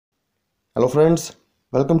Hello friends,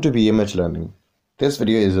 welcome to BMH Learning. This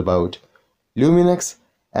video is about Luminex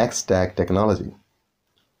xTag technology.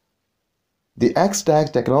 The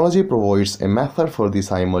xTag technology provides a method for the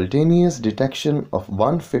simultaneous detection of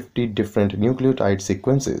 150 different nucleotide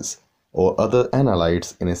sequences or other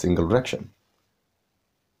analytes in a single reaction.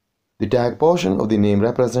 The tag portion of the name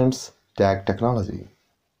represents tag technology.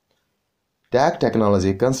 Tag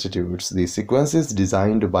technology constitutes the sequences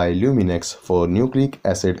designed by Luminex for nucleic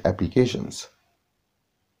acid applications.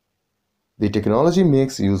 The technology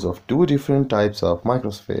makes use of two different types of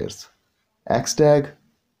microspheres, xTag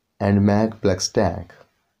and MagPlex TAG.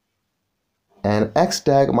 An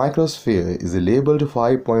xTag microsphere is a labeled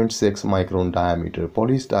 5.6 micron diameter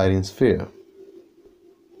polystyrene sphere.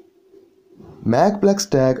 MagPlex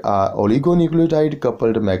TAG are oligonucleotide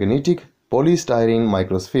coupled magnetic polystyrene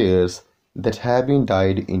microspheres that have been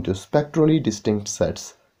dyed into spectrally distinct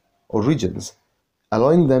sets or regions,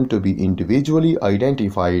 allowing them to be individually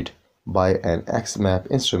identified by an XMAP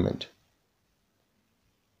instrument.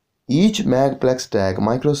 Each MagPlex TAG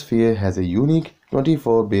microsphere has a unique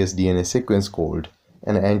 24-base DNA sequence called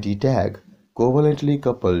an anti-tag covalently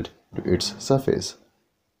coupled to its surface.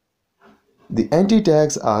 The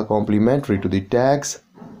anti-tags are complementary to the tags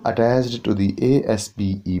attached to the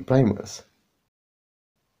ASPE primers.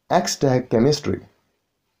 xTag chemistry.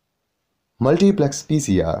 Multiplex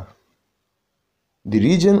PCR. The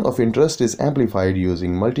region of interest is amplified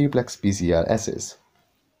using multiplex PCR assays.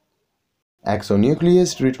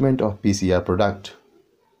 Exonuclease treatment of PCR product.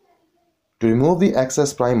 To remove the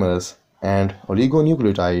excess primers and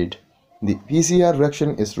oligonucleotide, the PCR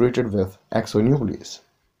reaction is treated with exonuclease.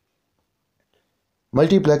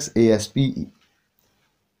 Multiplex ASPE.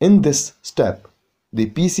 In this step, the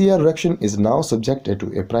PCR reaction is now subjected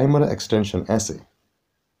to a primer extension assay.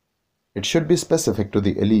 It should be specific to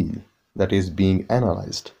the allele that is being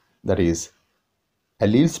analyzed, that is,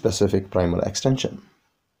 allele-specific primer extension.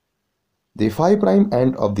 The 5'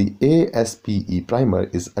 end of the ASPE primer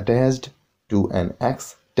is attached to an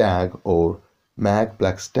xTag or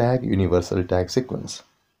MagPlex TAG universal tag sequence.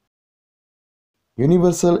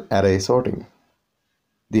 Universal array sorting.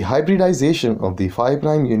 The hybridization of the 5'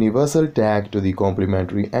 universal tag to the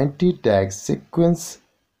complementary anti-tag sequence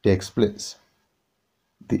takes place.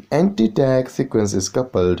 The anti-tag sequence is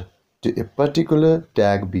coupled to a particular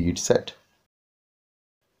tag bead set.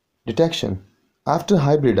 Detection. After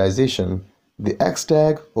hybridization, the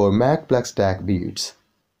xTag or MagPlex tag beads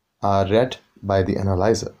are read by the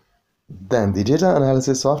analyzer. Then the data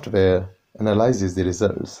analysis software analyzes the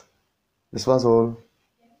results. This was all.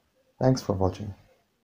 Thanks for watching.